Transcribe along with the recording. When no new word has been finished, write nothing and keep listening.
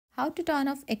How to turn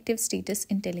off active status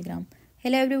in Telegram.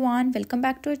 Hello everyone, welcome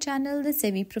back to our channel, The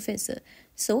Savvy Professor.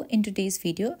 So in today's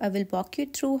video, I will walk you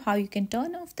through how you can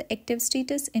turn off the active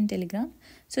status in Telegram.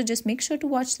 So just make sure to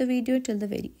watch the video till the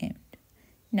very end.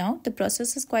 Now the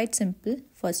process is quite simple.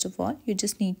 First of all, you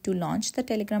just need to launch the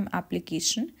Telegram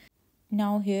application.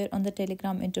 Now here on the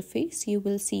Telegram interface, you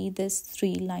will see this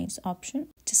 3 lines option.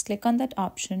 Just click on that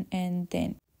option and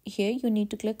then here you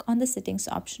need to click on the settings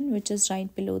option, which is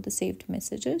right below the saved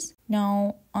messages.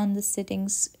 Now on the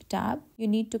settings tab, you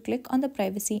need to click on the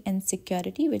privacy and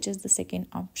security, which is the second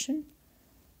option.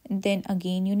 And then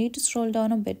again, you need to scroll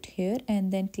down a bit here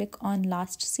and then click on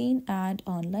last seen and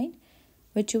online,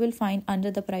 which you will find under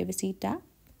the privacy tab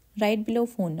right below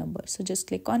phone number. So just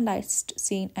click on last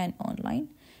seen and online.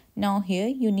 Now here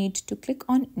you need to click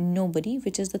on nobody,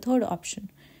 which is the third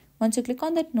option. Once you click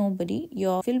on that nobody,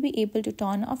 you will be able to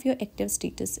turn off your active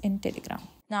status in Telegram.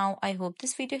 Now, I hope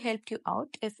this video helped you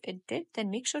out. If it did,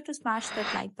 then make sure to smash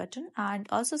that like button and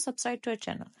also subscribe to our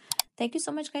channel. Thank you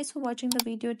so much guys for watching the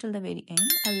video till the very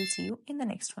end. I will see you in the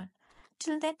next one.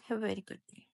 Till then, have a very good day.